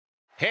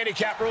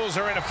Handicap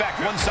rules are in effect.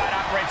 One side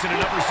operates at a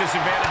numbers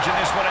disadvantage in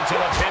this one until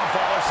a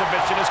pinfall or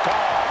submission is called.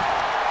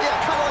 Yeah,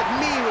 kind of like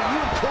me when you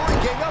and Corey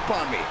gang up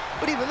on me.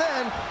 But even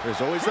then, there's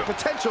always the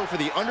potential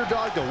for the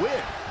underdog to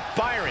win.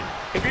 Byron,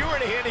 if you were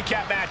in a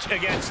handicap match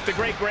against the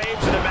Great Graves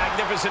and the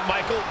Magnificent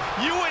Michael,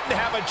 you wouldn't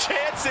have a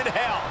chance in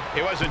hell.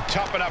 It wasn't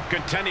tough enough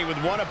contending with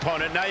one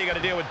opponent. Now you got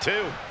to deal with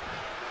two.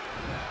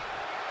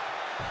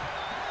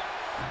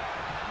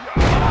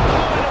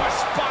 Oh, into a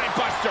spine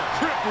buster,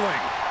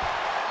 crippling.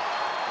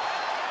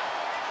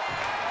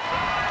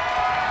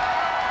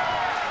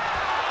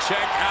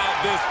 Check out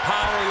this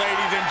power,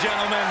 ladies and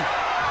gentlemen.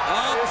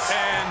 Up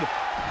and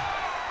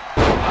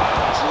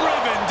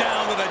driven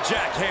down with a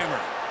jackhammer.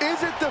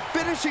 Is it the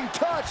finishing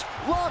touch?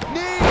 Lock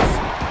knees.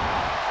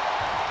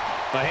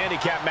 A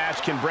handicap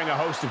match can bring a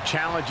host of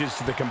challenges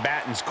to the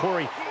combatants.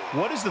 Corey,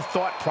 what is the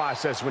thought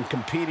process when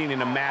competing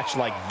in a match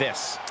like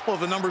this? Well,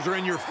 if the numbers are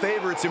in your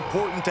favor, it's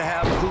important to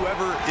have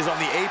whoever is on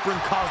the apron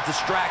cause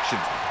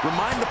distractions.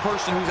 Remind the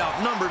person who's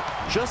outnumbered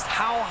just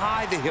how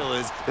high the hill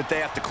is that they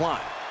have to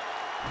climb.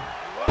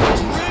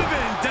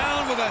 Driven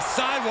down with a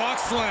sidewalk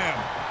slam.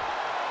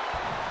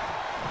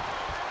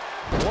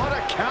 What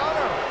a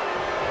counter.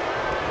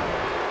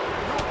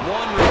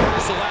 One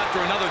reversal after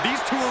another.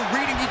 These two are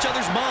reading each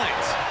other's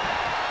minds.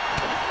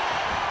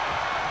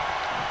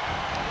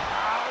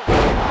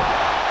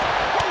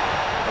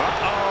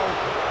 Uh-oh.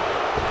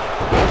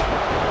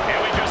 And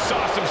we just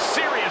saw some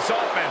serious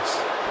offense.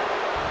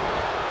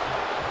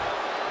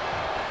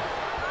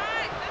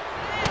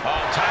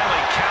 Oh,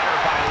 timely counter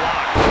by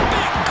Locke.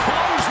 Big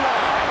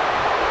clothesline.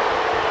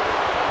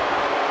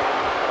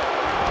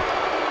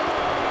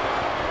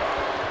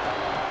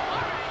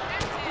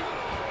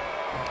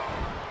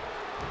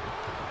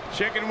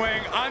 Chicken wing,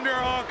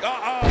 underhook,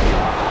 uh-oh.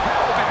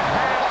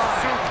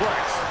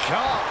 Suplex.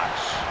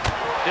 Gosh.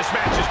 This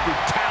match is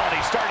brutality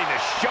starting to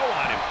show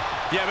on him.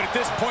 Yeah, but at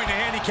this point in a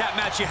handicap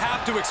match, you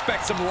have to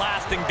expect some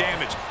lasting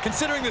damage.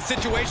 Considering the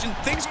situation,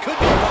 things could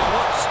be far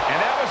worse. And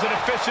that was an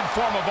efficient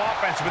form of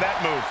offense with that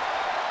move.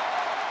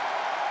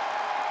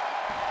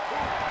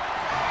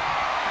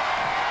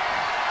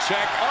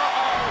 Check,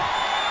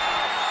 uh-oh.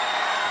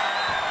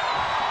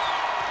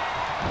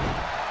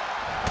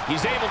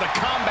 He's able to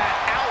combat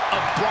out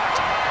of Brock.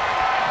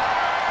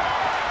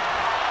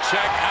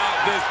 Check out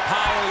this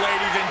power,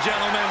 ladies and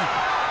gentlemen.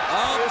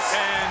 Up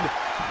and...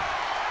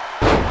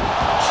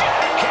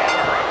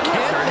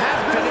 Cannon has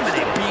finished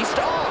the beast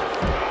off.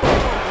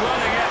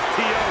 running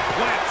FTO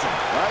plants him.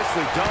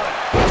 Nicely done.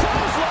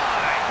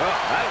 Clothesline. Oh,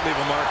 that'll leave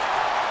a mark.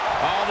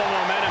 All the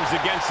momentum's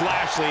against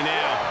Lashley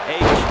now. A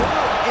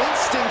killer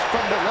instinct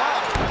from the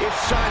Rock is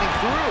shining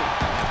through.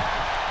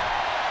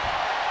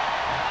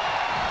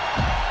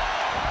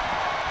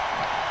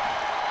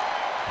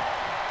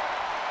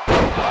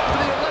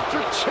 The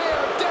electric chair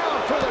down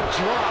for the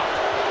drop.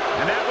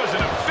 And that was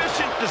an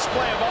efficient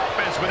display of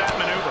offense with that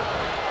maneuver.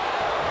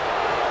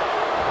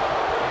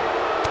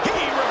 He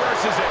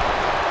reverses it.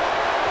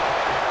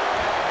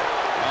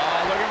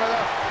 Oh, looking for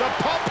the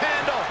pump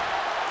handle.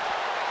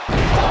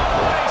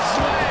 Fallaway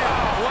slam.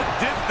 Oh, what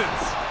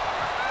distance.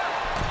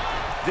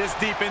 This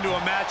deep into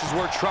a match is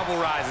where trouble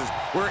rises,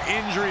 where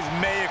injuries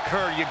may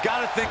occur. You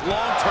got to think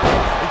long-term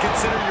and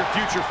consider your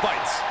future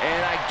fights.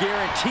 And I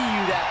guarantee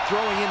you that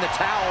throwing in the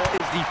towel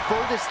is the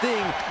furthest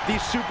thing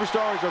these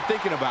superstars are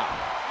thinking about.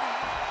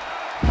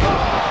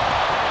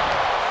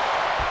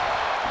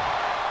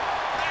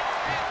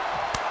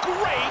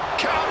 Great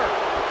counter.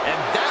 And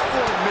that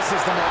one misses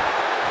the mark.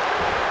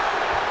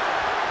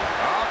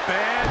 Up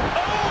and...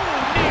 Oh,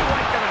 knee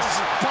right to the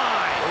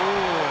spine.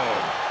 Ooh.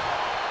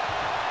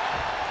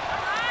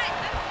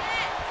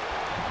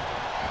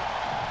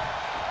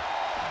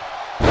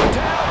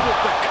 Down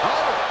with the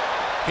cover.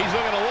 He's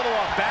looking a little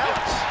off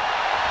balance.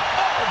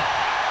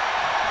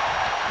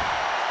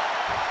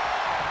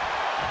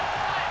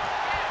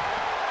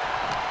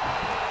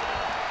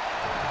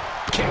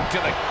 Kick to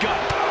the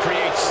gut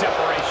creates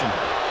separation.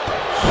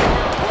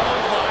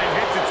 Clothesline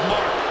hits its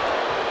mark.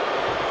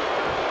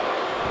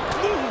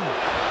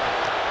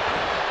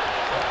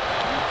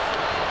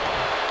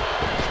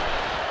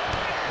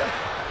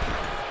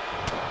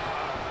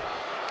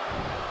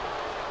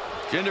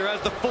 Jinder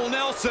has the full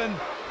Nelson.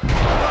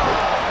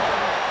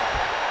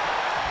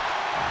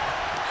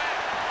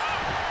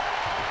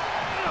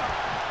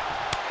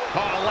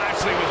 Oh,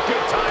 Lashley with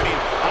good timing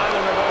on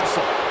the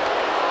reversal.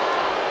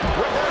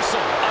 Reversal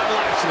on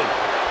Lashley.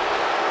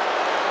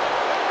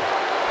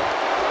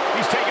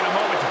 He's taking a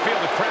moment to feel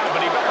the crowd,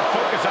 but he better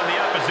focus on the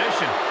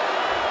opposition.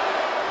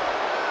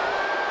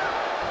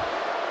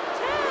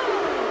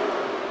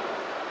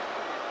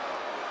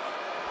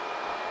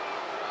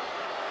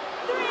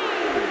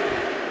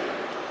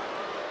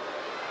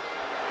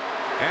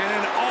 And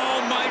an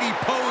almighty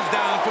pose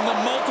down from the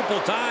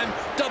multiple-time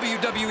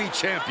WWE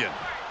champion.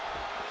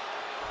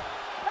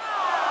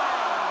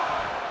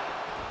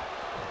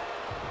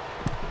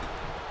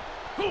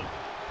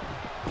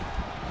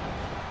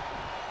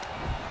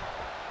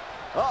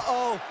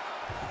 Uh-oh.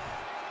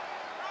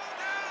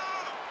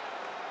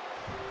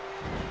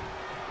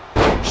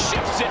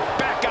 Shifts it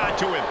back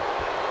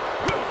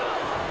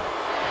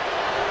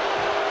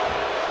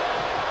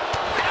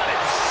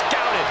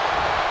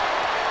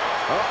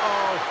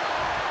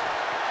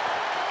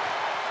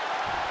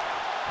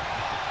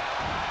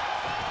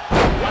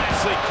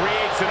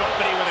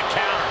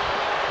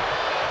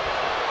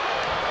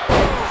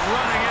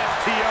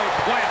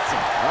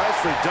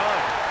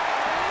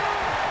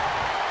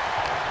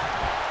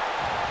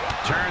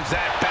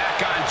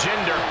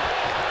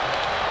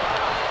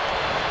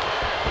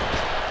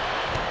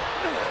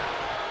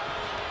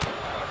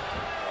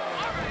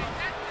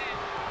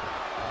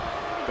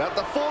Got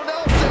the full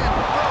Nelson.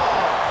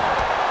 Oh.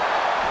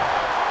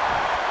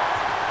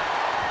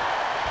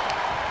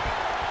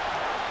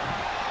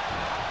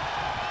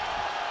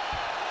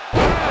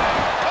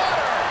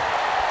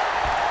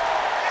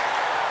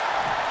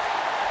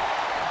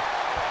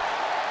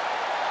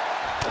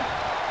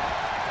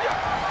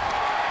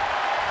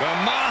 The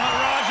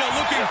Maharaja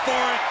looking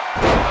for it.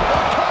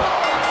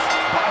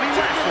 Bobby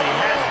Lashley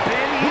has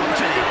been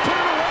eliminated. Put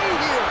it away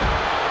here.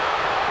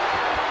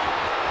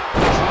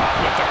 Drop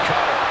with the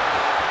cutter.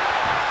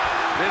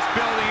 This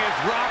building is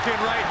rocking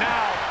right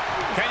now.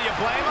 Can you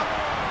blame him?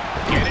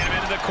 Get him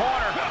into the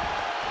corner.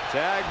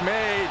 Tag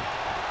made.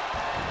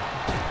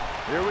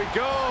 Here we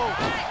go.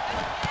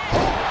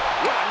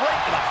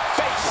 Right to the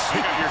face.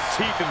 You got your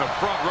teeth in the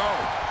front row.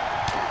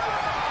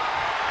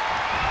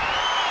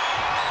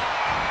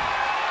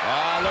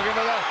 Looking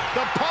for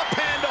the pump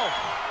handle.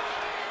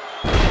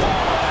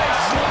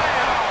 Nice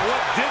slam.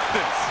 What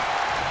distance.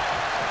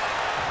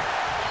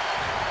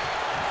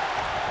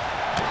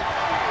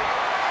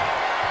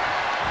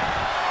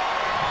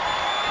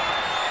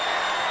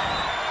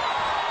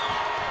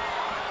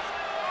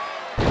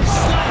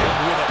 Slammed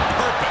with a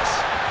purpose.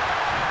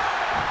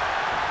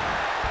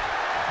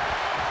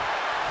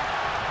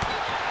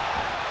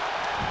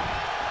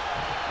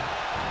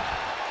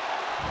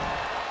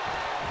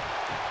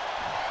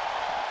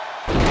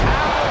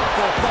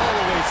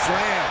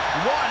 Slam.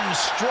 One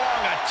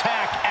strong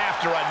attack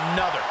after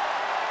another.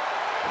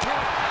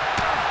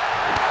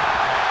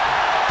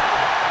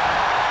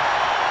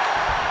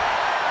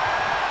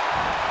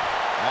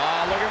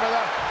 Looking for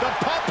the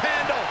pump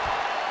handle.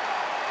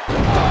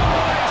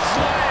 Nice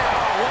slam.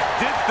 What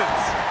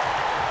distance.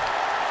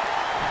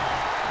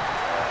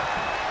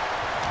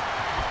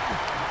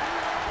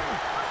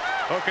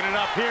 Hooking it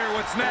up here.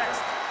 What's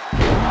next?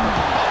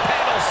 Pump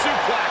handle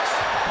suplex.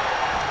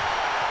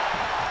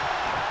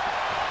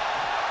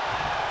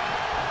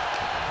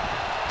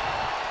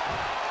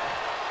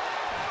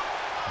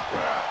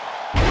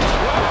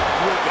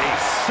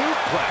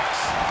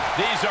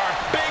 These are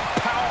big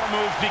power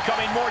moves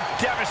becoming more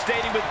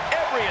devastating with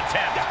every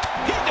attempt.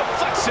 He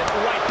deflects it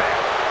right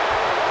back.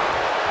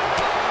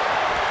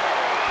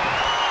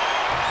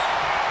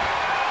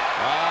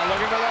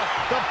 Looking for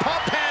the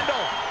pump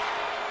handle.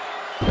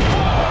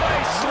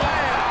 Nice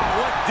slam.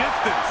 What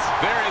distance.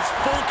 There is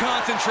full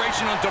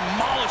concentration on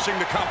demolishing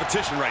the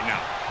competition right now.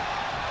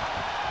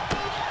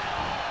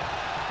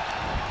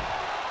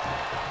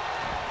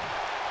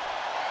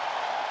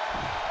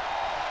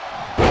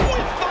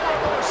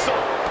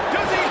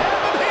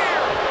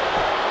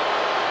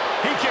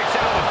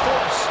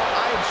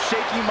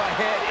 Shaking my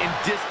head in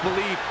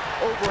disbelief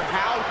over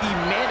how he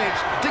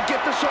managed to get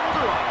the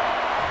shoulder up.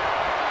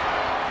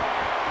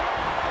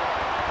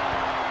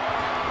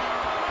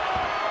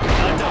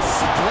 A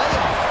display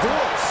of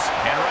force.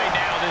 And right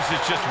now, this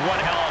is just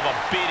one hell of a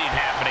beating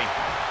happening.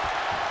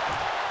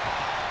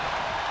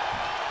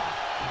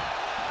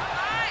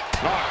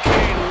 Oh,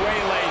 Kane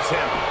waylays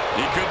him.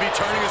 He could be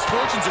turning his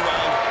fortunes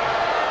around.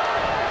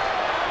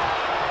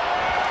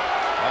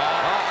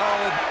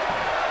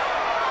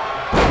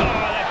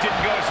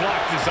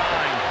 Lock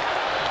design.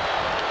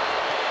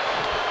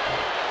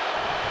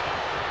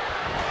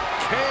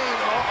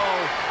 Kane,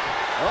 uh-oh.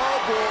 Oh,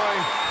 boy.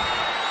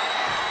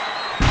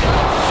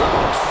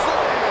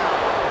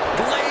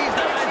 Glazed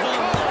eyes on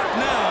lock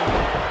now.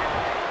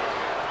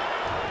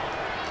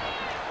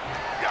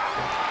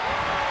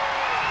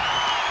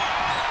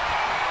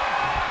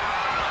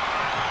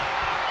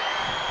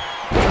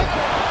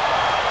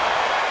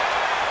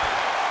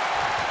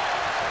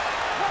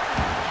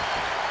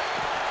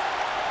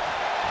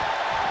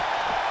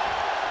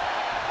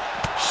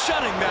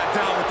 Shutting that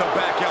down with the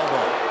back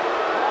elbow.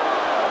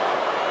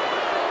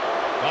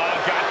 Oh,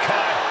 got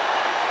caught.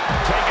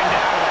 Taken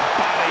down with a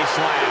body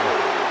slam.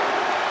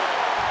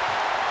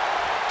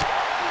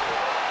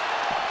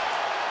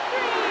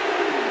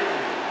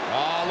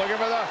 Oh, looking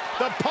for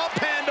the pump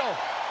handle.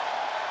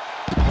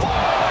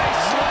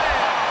 Nice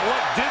slam.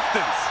 What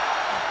distance.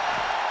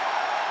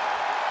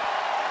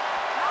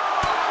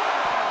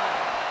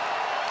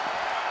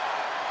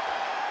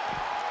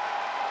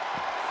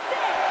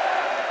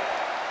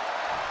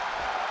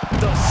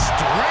 The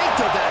strength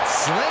of that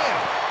slam.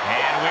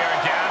 And we are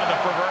down to the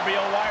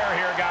proverbial wire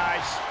here,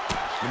 guys.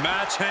 The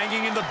match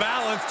hanging in the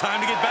balance.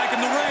 Time to get back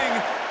in the ring.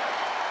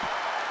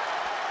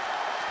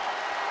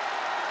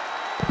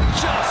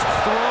 Just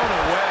thrown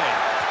away.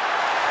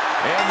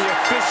 And the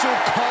official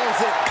calls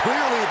it.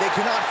 Clearly, they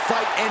cannot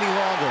fight any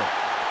longer.